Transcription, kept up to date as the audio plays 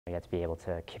You have to be able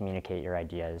to communicate your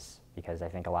ideas, because I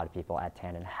think a lot of people at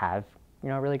Tandon have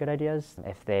really good ideas.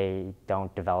 If they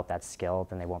don't develop that skill,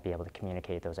 then they won't be able to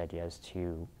communicate those ideas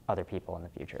to other people in the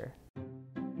future.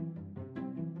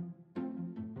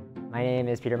 My name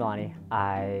is Peter Milani.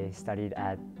 I studied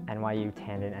at NYU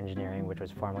Tandon Engineering, which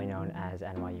was formerly known as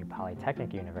NYU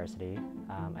Polytechnic University.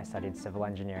 I studied civil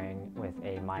engineering with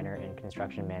a minor in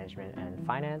construction management and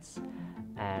finance,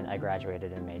 and I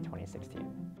graduated in May 2016.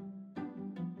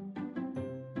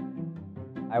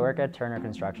 I work at Turner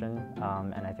Construction,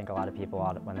 and I think a lot of people,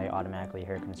 when they automatically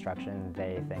hear construction,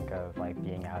 they think of like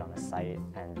being out on the site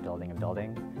and building a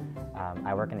building.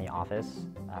 I work in the office,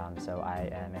 so I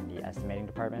am in the estimating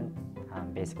department.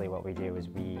 Basically what we do is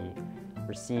we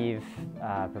receive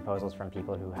proposals from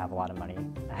people who have a lot of money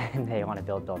and they want to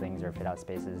build buildings or fit out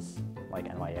spaces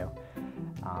like NYU.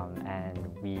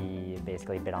 And we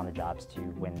basically bid on the jobs to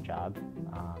win the job.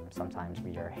 Sometimes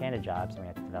we are handed jobs and we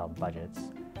have to develop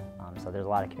budgets. So there's a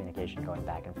lot of communication going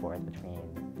back and forth between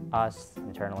us,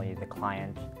 internally, the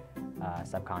client,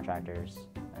 subcontractors,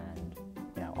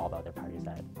 and all the other parties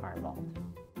that are involved.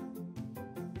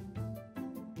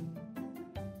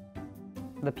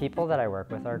 The people that I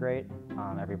work with are great.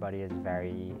 Everybody is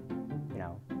very,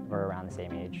 we're around the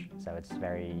same age, so it's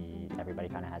everybody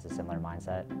kind of has a similar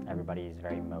mindset. Everybody is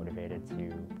very motivated to,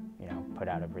 put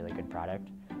out a really good product,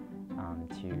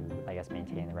 to, I guess,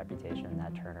 maintain the reputation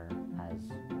that Turner has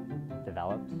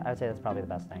developed. I would say that's probably the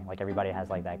best thing. Like, everybody has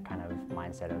like that kind of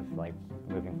mindset of like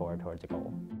moving forward towards a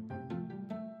goal.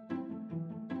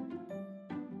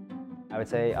 I would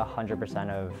say 100%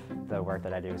 of the work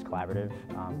that I do is collaborative.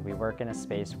 We work in a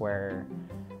space where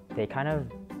they kind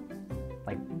of,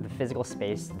 like the physical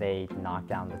space, they knock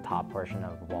down the top portion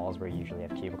of walls where you usually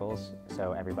have cubicles,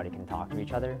 so everybody can talk to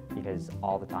each other, because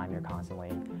all the time you're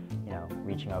constantly,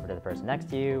 reaching over to the person next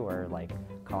to you or like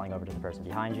calling over to the person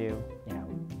behind you.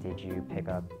 Did you pick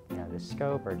up, the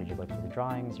scope, or did you look through the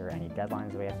drawings, or any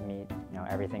deadlines that we have to meet?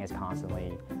 Everything is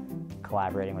constantly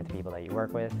collaborating with the people that you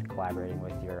work with, collaborating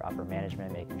with your upper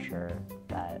management, making sure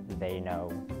that they know,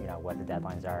 what the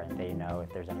deadlines are, and they know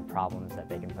if there's any problems that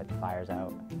they can put the fires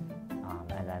out.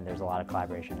 And then there's a lot of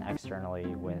collaboration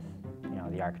externally with,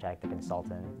 the architect, the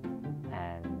consultant,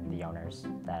 and the owners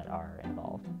that are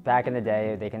involved. Back in the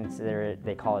day,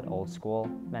 they call it old school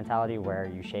mentality,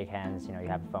 where you shake hands, you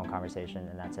have a phone conversation,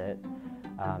 and that's it.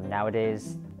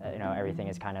 Nowadays, everything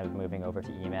is kind of moving over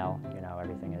to email.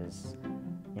 Everything is,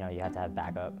 you have to have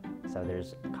backup. So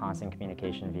there's constant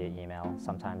communication via email.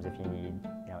 Sometimes if you need,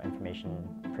 information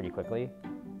pretty quickly,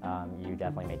 you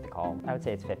definitely make the call. I would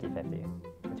say it's 50-50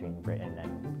 between written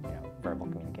and, verbal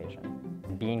communication.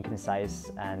 Being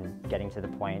concise and getting to the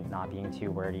point, not being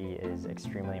too wordy, is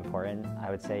extremely important.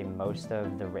 I would say most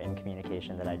of the written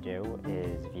communication that I do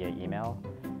is via email,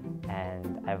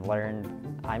 and I've learned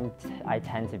I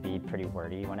tend to be pretty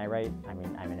wordy when I write. I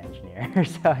mean, I'm an engineer,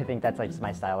 so I think that's like just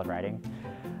my style of writing.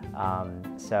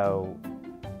 So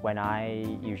when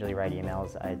I usually write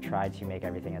emails, I try to make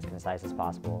everything as concise as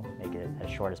possible, make it as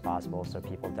short as possible, so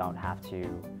people don't have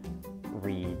to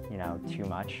read, too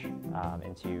much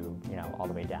into, all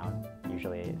the way down.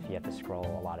 Usually, if you have to scroll,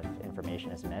 a lot of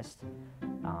information is missed.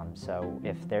 So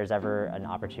if there's ever an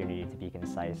opportunity to be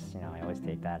concise, I always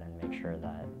take that and make sure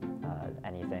that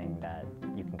anything that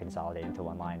you can consolidate into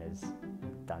one line is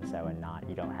done so, and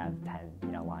you don't have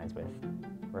 10, lines with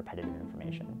repetitive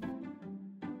information.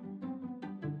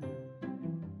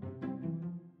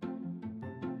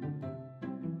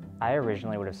 I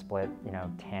originally would have split,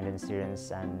 Tandon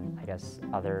students and I guess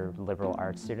other liberal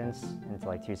arts students into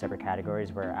like two separate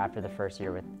categories, where after the first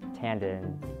year with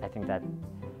Tandon, I think that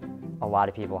a lot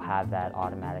of people have that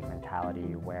automatic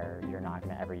mentality where you're not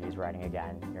going to ever use writing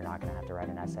again. You're not going to have to write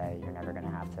an essay. You're never going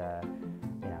to have to,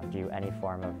 do any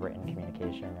form of written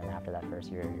communication. And after that first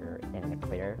year, you're in the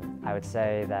clear. I would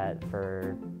say that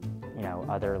for,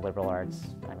 other liberal arts,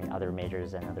 other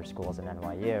majors and other schools in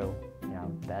NYU,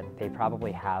 that they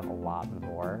probably have a lot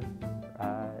more,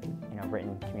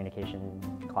 written communication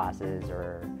classes,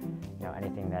 or,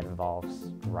 anything that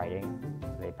involves writing.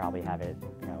 They probably have it,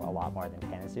 a lot more than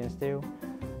Tandon students do.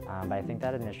 But I think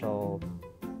that initial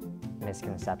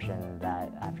misconception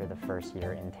that after the first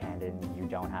year in Tandon you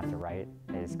don't have to write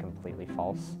is completely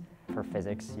false. For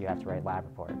physics, you have to write lab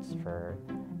reports. For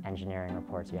engineering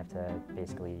reports, you have to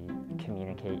basically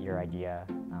communicate your idea.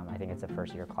 I think it's a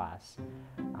first year class.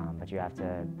 But you have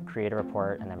to create a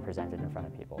report and then present it in front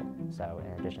of people. So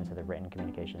in addition to the written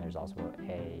communication, there's also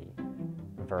a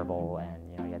verbal,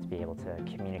 and you have to be able to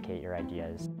communicate your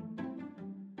ideas.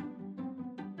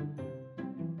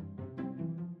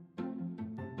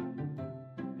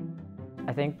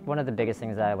 I think one of the biggest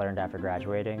things that I learned after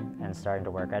graduating and starting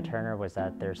to work at Turner was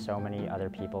that there's so many other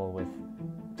people with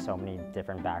so many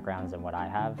different backgrounds than what I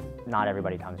have. Not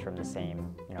everybody comes from the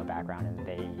same, background, and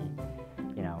they,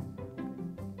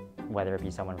 whether it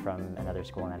be someone from another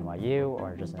school in NYU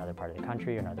or just another part of the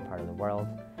country or another part of the world,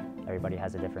 everybody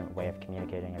has a different way of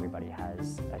communicating. Everybody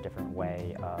has a different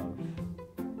way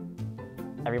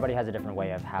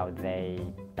of how they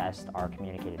best are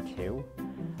communicated to.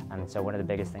 And so one of the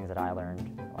biggest things that I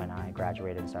learned when I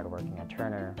graduated and started working at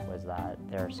Turner was that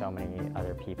there are so many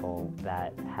other people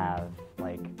that have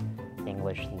like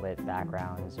English lit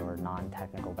backgrounds or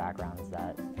non-technical backgrounds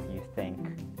that you think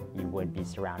you would be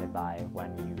surrounded by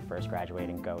when you first graduate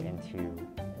and go into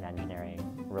an engineering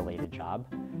related job.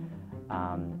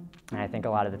 And I think a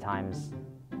lot of the times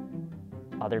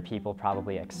other people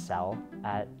probably excel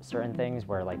at certain things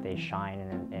where like they shine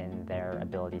in their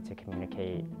ability to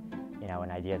communicate an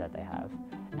idea that they have,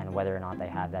 and whether or not they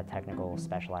have that technical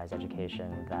specialized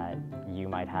education that you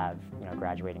might have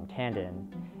graduating Tandon.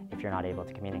 If you're not able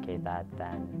to communicate that,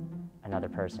 then another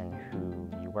person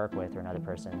who you work with or another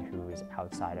person who is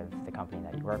outside of the company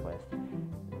that you work with,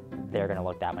 they're going to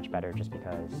look that much better just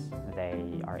because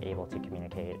they are able to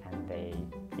communicate, and they,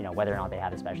 whether or not they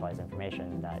have the specialized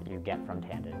information that you get from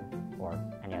Tandon or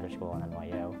any other school in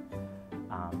NYU.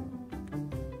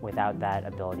 Without that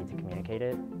ability to communicate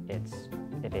it,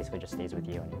 it basically just stays with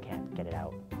you and you can't get it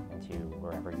out into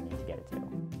wherever you need to get it to.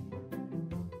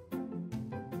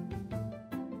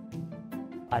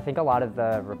 I think a lot of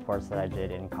the reports that I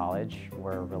did in college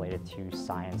were related to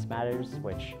science matters,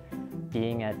 which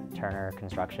being at Turner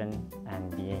Construction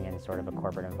and being in sort of a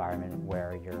corporate environment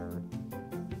where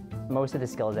most of the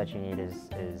skills that you need is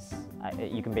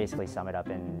you can basically sum it up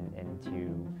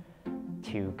into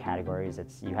two categories.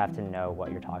 You have to know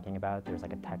what you're talking about. There's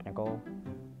like a technical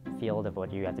field of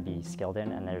what you have to be skilled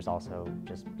in, and there's also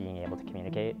just being able to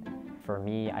communicate. For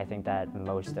me, I think that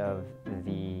most of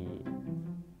the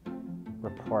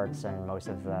reports and most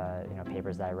of the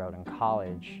papers that I wrote in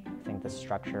college, I think the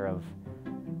structure of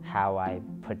how I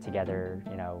put together,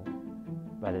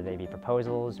 whether they be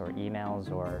proposals or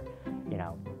emails or,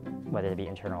 whether they be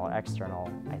internal or external,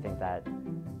 I think that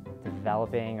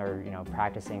developing or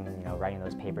practicing writing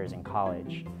those papers in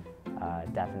college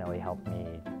definitely helped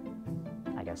me,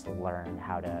 I guess, learn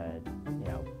how to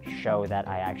show that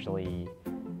I actually,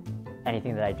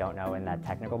 anything that I don't know in that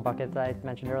technical bucket that I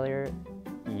mentioned earlier,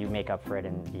 you make up for it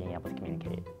in being able to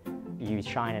communicate. You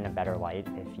shine in a better light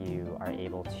if you are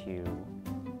able to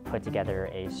put together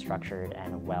a structured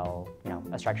and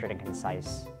a structured and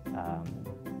concise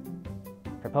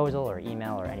proposal or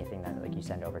email or anything that you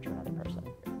send over to another person.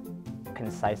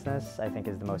 Conciseness, I think,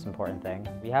 is the most important thing.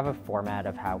 We have a format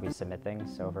of how we submit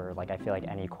things over, I feel like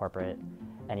any corporate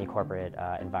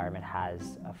environment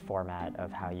has a format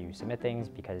of how you submit things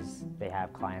because they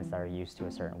have clients that are used to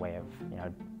a certain way of,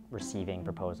 receiving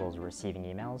proposals or receiving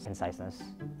emails. Conciseness,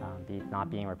 not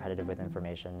being repetitive with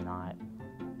information, not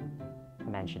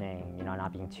mentioning,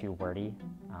 not being too wordy.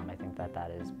 I think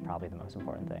that is probably the most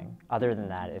important thing. Other than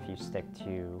that, if you stick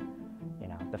to,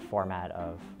 the format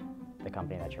of the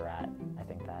company that you're at, I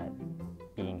think that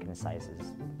being concise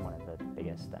is one of the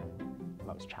biggest and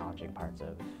most challenging parts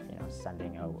of,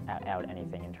 sending out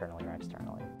anything internally or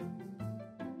externally.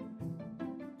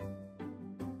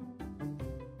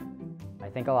 I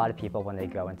think a lot of people, when they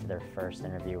go into their first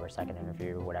interview or second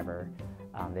interview, whatever,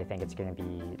 they think it's going to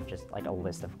be just like a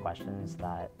list of questions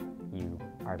that you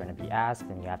are going to be asked,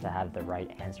 and you have to have the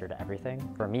right answer to everything.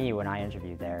 For me, when I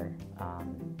interviewed there,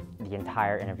 the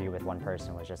entire interview with one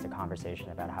person was just a conversation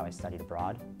about how I studied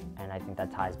abroad. And I think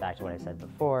that ties back to what I said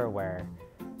before, where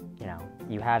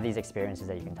you have these experiences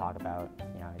that you can talk about.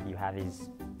 You have these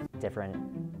different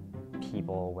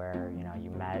people where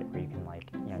you met, where you can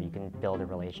you can build a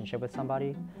relationship with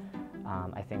somebody.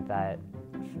 I think that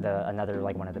another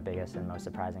one of the biggest and most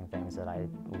surprising things that I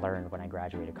learned when I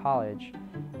graduated college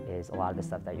is a lot of the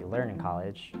stuff that you learn in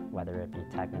college, whether it be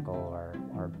technical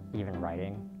or even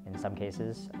writing in some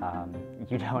cases,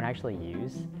 you don't actually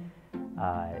use.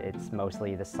 It's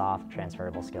mostly the soft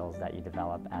transferable skills that you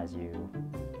develop as you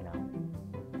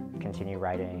continue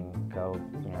writing, go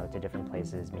to different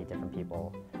places, meet different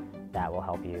people. That will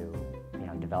help you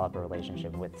develop a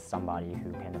relationship with somebody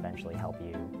who can eventually help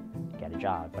you get a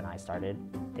job. When I started,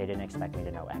 they didn't expect me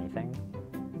to know anything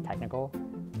technical.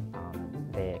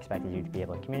 They expected you to be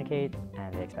able to communicate,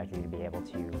 and they expected you to be able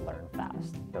to learn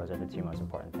fast. Those are the two most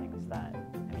important things that,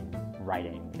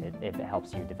 writing, it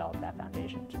helps you develop that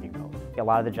foundation to do both. A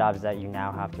lot of the jobs that you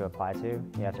now have to apply to,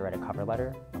 you have to write a cover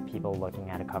letter. People looking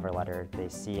at a cover letter, they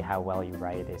see how well you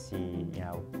write, they see,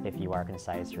 if you are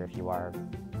concise or if you are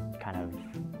kind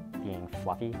of being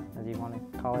fluffy, as you want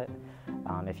to call it.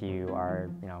 If you are,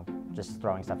 just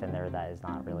throwing stuff in there that is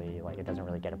not really, it doesn't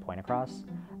really get a point across,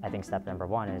 I think step number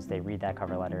one is they read that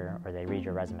cover letter or they read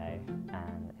your resume,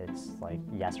 and it's like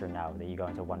yes or no, that you go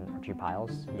into one or two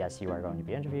piles. Yes, you are going to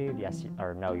be interviewed, yes,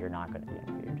 or no, you're not going to be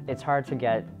interviewed. It's hard to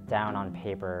get down on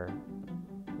paper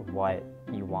what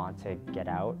you want to get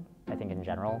out, I think, in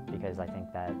general, because I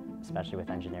think that, especially with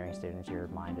engineering students, your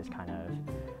mind is kind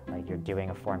of like you're doing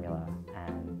a formula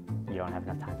and you don't have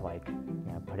enough time to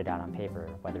put it out on paper,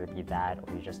 whether it be that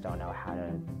or you just don't know how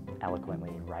to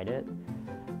eloquently write it.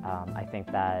 I think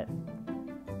that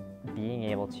being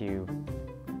able to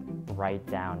write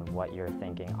down what you're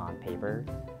thinking on paper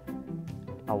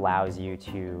allows you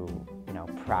to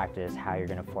practice how you're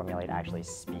going to formulate actually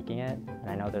speaking it. And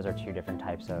I know those are two different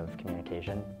types of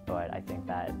communication, but I think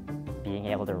that being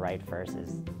able to write first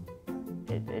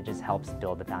it just helps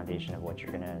build the foundation of what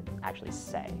you're going to actually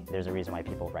say. There's a reason why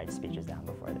people write speeches down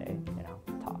before they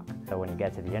talk. So when you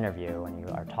get to the interview and you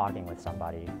are talking with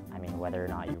somebody, I mean, whether or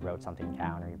not you wrote something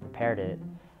down or you prepared it,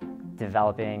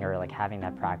 developing or having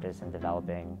that practice and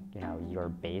developing your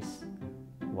base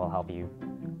will help you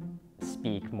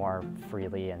speak more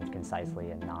freely and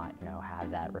concisely and not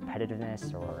have that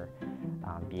repetitiveness, or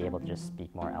be able to just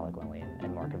speak more eloquently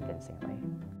and more convincingly.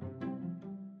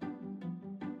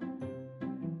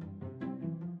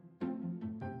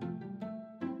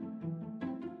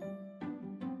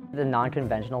 The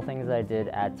non-conventional things that I did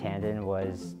at Tandon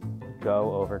was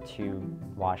go over to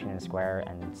Washington Square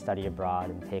and study abroad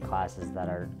and take classes that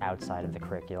are outside of the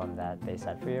curriculum that they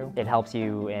set for you. It helps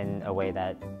you in a way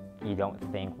that you don't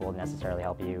think will necessarily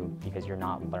help you, because you're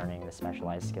not learning the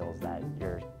specialized skills that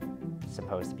you're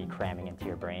supposed to be cramming into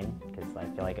your brain, because I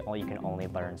feel like you can only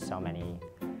learn so many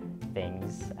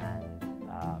things, and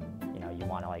you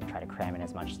want to try to cram in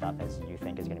as much stuff as you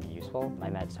think is going to be useful. I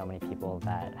met so many people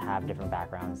that have different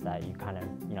backgrounds that you kind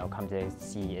of come to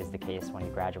see is the case when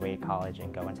you graduate college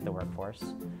and go into the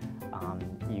workforce.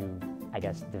 You, I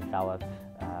guess, develop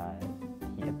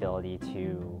the ability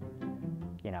to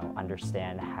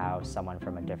understand how someone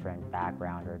from a different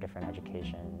background or a different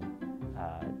education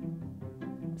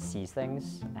sees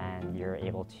things, and you're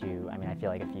able to, I feel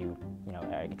like if you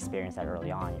experience that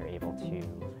early on, you're able to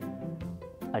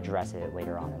address it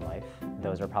later on in life.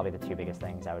 Those are probably the two biggest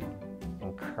things I would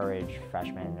encourage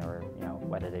freshmen, or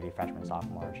whether they be freshman,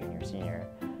 sophomore, junior, senior.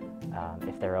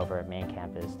 If they're over at main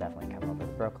campus, definitely come over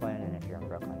to Brooklyn, and if you're in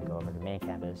Brooklyn, go over to main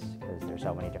campus, because there's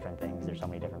so many different things, there's so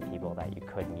many different people that you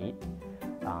could meet,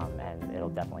 and it'll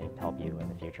definitely help you in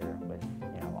the future with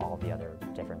all the other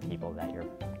different people that you're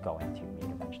going to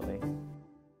meet eventually.